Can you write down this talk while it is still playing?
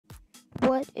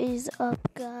What is up,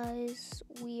 guys?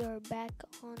 We are back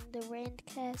on the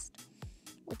Randcast,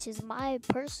 which is my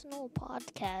personal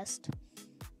podcast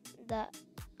that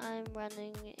I'm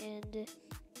running, and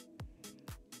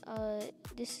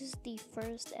this is the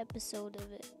first episode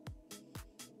of it.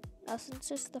 Now, since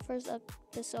it's the first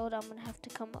episode, I'm gonna have to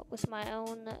come up with my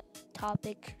own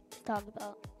topic to talk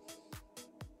about.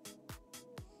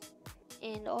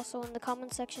 And also in the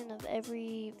comment section of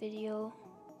every video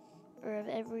or of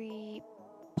every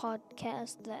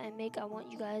podcast that I make, I want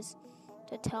you guys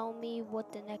to tell me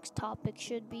what the next topic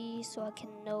should be so I can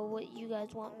know what you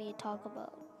guys want me to talk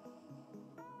about.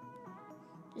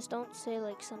 Just don't say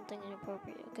like something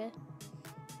inappropriate, okay?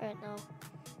 Alright, now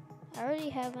I already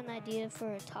have an idea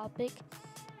for a topic,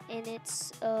 and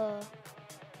it's my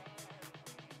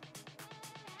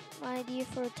idea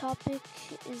for a topic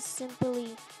is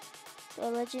simply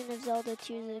The Legend of Zelda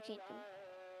Tears of the Kingdom.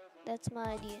 That's my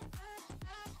idea.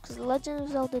 Because The Legend of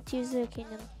Zelda Tears of the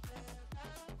Kingdom,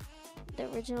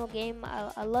 the original game,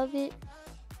 I love it.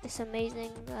 It's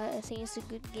amazing. I think it's a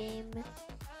good game.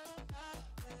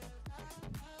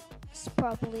 It's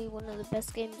probably one of the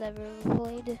best games I've ever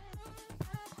played.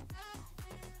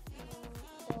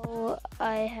 Though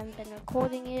I haven't been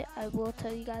recording it, I will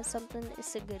tell you guys something.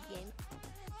 It's a good game.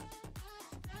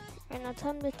 Right now,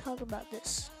 time to talk about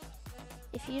this.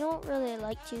 If you don't really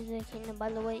like Tears of the Kingdom, by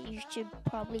the way, you should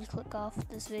probably click off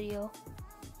this video.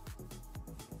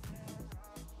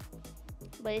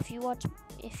 But if you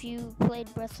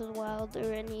played Breath of the Wild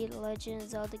or any Legend of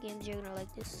Zelda games, you're gonna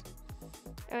like this.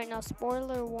 Alright, now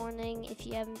spoiler warning, if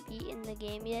you haven't beaten the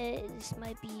game yet,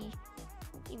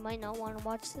 you might not want to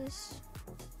watch this.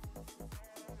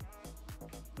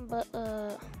 But,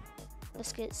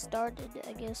 let's get started,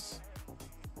 I guess.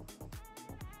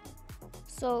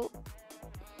 So,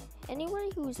 anyone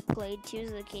who's played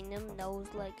Tears of the Kingdom knows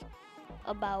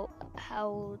about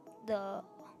the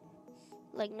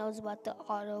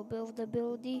auto build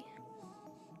ability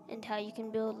and how you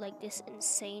can build like this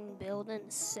insane build in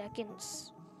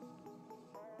seconds.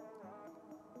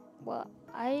 Well,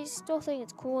 I still think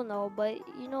it's cool and all, but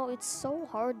it's so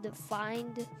hard to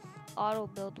find auto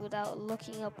build without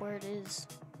looking up where it is.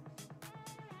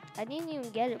 I didn't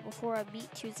even get it before I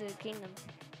beat Tears of the Kingdom,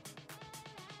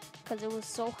 because it was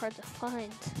so hard to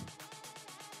find.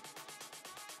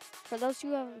 For those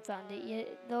who haven't found it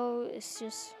yet, though, it's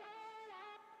just,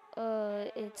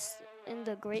 it's in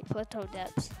the Great Plateau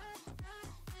depths.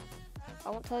 I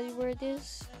won't tell you where it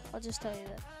is, I'll just tell you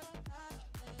that.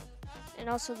 And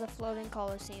also the floating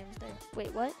coliseums there.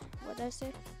 Wait, what? What did I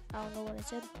say? I don't know what I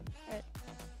said.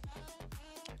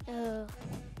 Alright.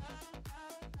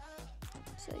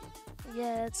 So,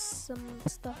 yeah, it's some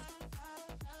stuff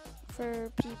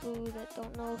for people that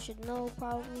don't know should know,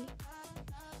 probably.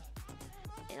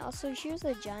 And also, here's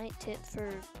a giant tip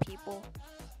for people.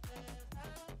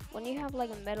 When you have like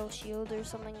a metal shield or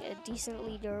something, a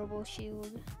decently durable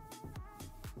shield,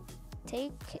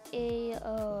 take a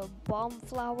bomb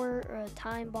flower or a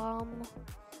time bomb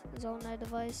Zonai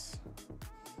device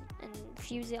and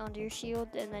fuse it onto your shield,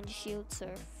 and then shield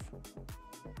surf.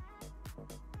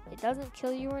 It doesn't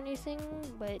kill you or anything,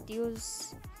 but it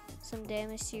deals some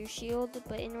damage to your shield,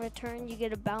 but in return you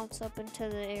get a bounce up into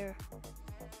the air,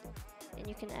 and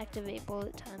you can activate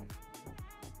bullet time.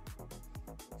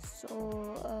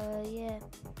 So yeah,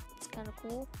 it's kind of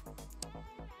cool.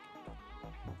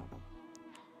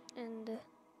 And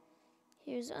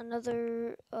here's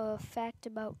another fact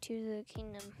about Tears of the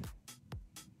Kingdom.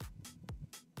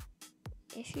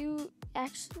 If you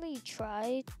actually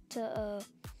try to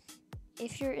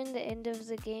if you're in the end of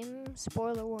the game,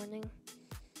 spoiler warning,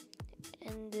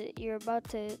 and you're about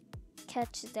to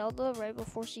catch Zelda right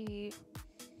before she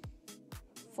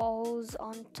falls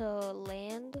onto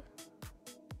land,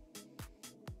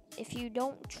 if you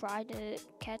don't try to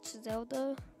catch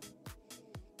Zelda,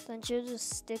 then she'll just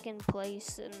stick in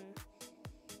place and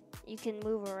you can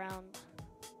move around.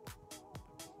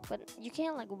 But you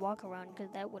can't walk around,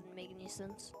 because that wouldn't make any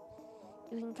sense.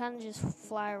 You can kind of just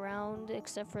fly around,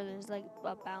 except for there's a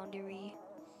boundary.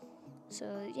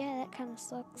 So yeah, that kind of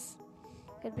sucks.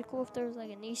 It'd be cool if there was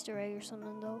an Easter egg or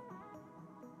something, though.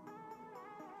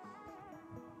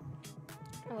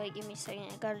 Oh, wait, give me a second.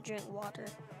 I gotta drink water.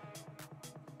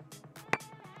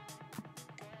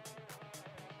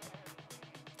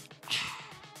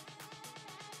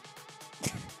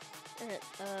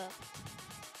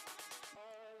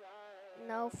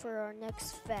 Now for our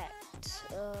next fact.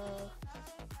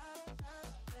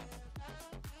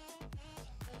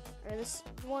 This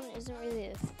one isn't really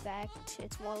a fact,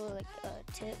 it's more like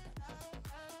a tip.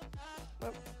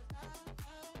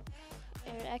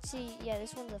 Actually, yeah,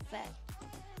 this one's a fact.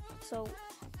 So,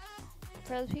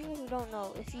 for the people who don't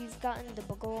know, if you've gotten the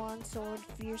Bagolan sword,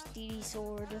 Fierce DD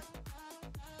sword,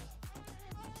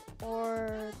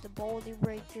 or the Boulder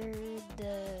Breaker,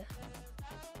 the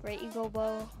Great Eagle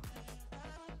Bow,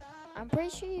 I'm pretty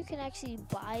sure you can actually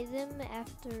buy them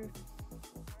after.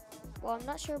 Well, I'm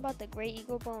not sure about the Great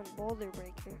Eagle Bow and Boulder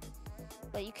Breaker,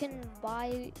 but you can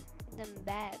buy them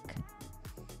back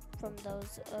from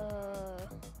those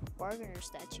bargainer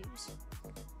statues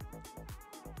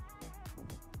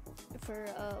for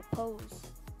pose.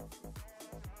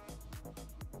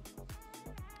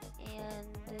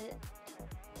 And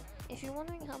if you're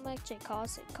wondering how much it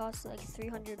costs like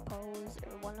 300 pose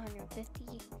or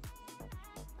 150.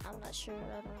 I'm not sure,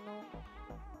 I don't know.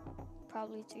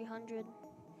 Probably 300.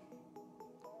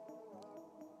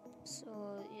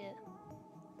 So yeah.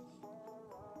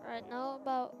 Alright, now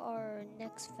about our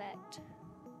next fact.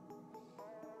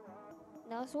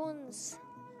 Now this one's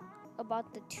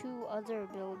about the 2 other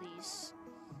abilities.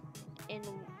 And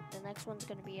the next one's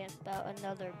gonna be about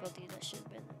another ability that should have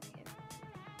been in here.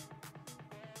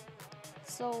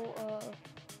 So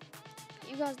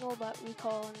you guys know about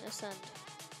Recall and Ascend.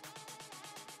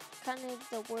 Kind of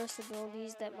the worst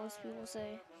abilities that most people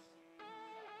say.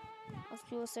 Most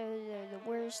people say they're the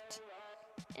worst.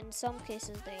 In some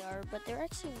cases they are, but they're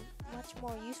actually much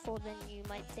more useful than you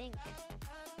might think.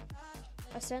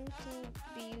 Ascend can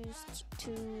be used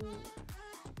to,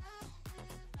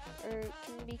 or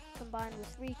can be combined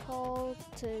with Recall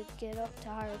to get up to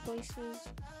higher places.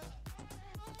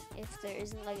 If there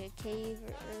isn't like a cave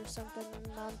or something on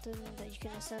the mountain that you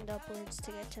can ascend upwards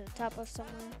to get to the top of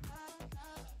somewhere.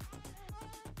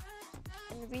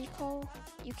 In Recall,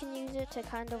 you can use it to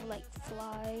kind of like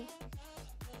fly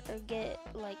or get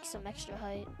like some extra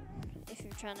height if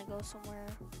you're trying to go somewhere.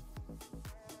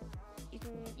 You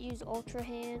can use Ultra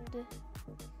Hand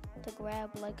to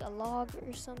grab like a log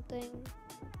or something,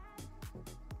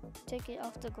 take it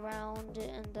off the ground,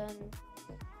 and then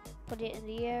put it in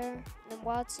the air. And then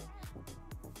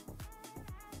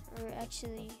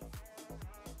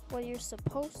what you're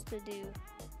supposed to do,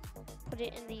 put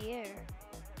it in the air,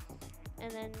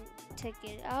 and then take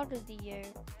it out of the air,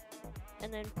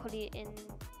 and then put it in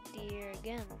the air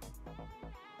again.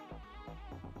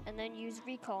 And then use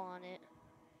Recall on it.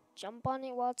 Jump on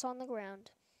it while it's on the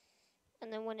ground.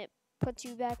 And then when it puts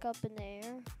you back up in the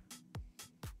air,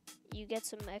 you get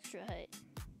some extra height.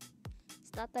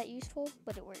 It's not that useful,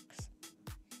 but it works.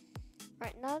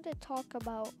 Right, now to talk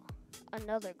about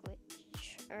another glitch.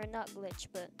 Or not glitch,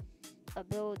 but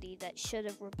ability that should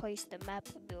have replaced the map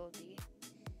ability.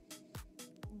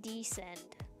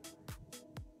 Descend.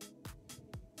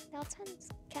 Now it sounds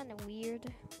kind of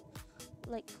weird.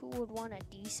 Like, who would want a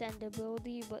descend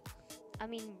ability? But, I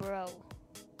mean, bro.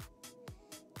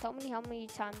 Tell me how many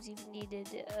times you've needed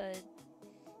a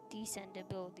descend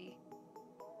ability.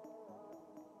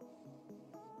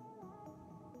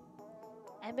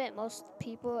 I bet most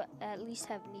people at least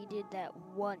have needed that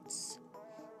once.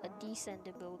 A descend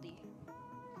ability.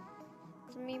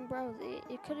 I mean, bro,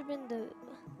 it could have been the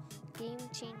game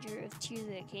changer of Tears of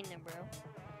the Kingdom, bro.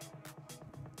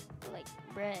 Like,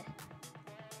 bruh.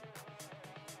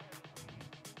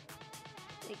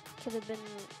 It could have been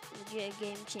legit a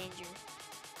game changer.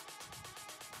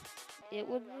 It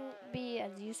wouldn't be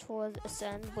as useful as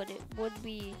Ascend, but it would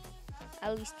be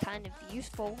at least kind of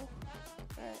useful.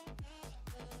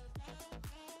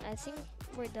 I think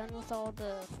we're done with all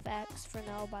the facts for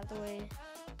now, by the way.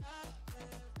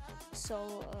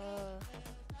 So,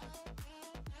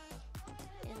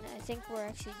 and I think we're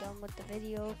actually done with the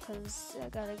video because I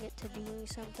gotta get to doing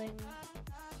something.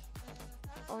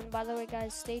 Oh, and by the way,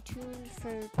 guys, stay tuned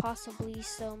for possibly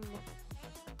some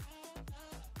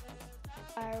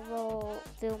viral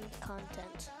filmed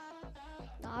content.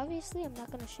 Now, obviously, I'm not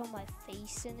gonna show my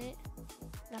face in it.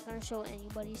 I'm not gonna show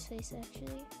anybody's face,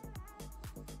 actually.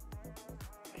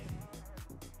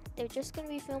 They're just gonna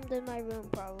be filmed in my room,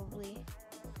 probably.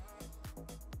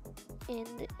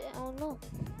 And I don't know.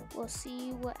 We'll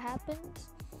see what happens.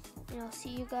 And I'll see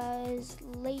you guys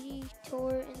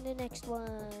later in the next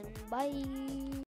one. Bye.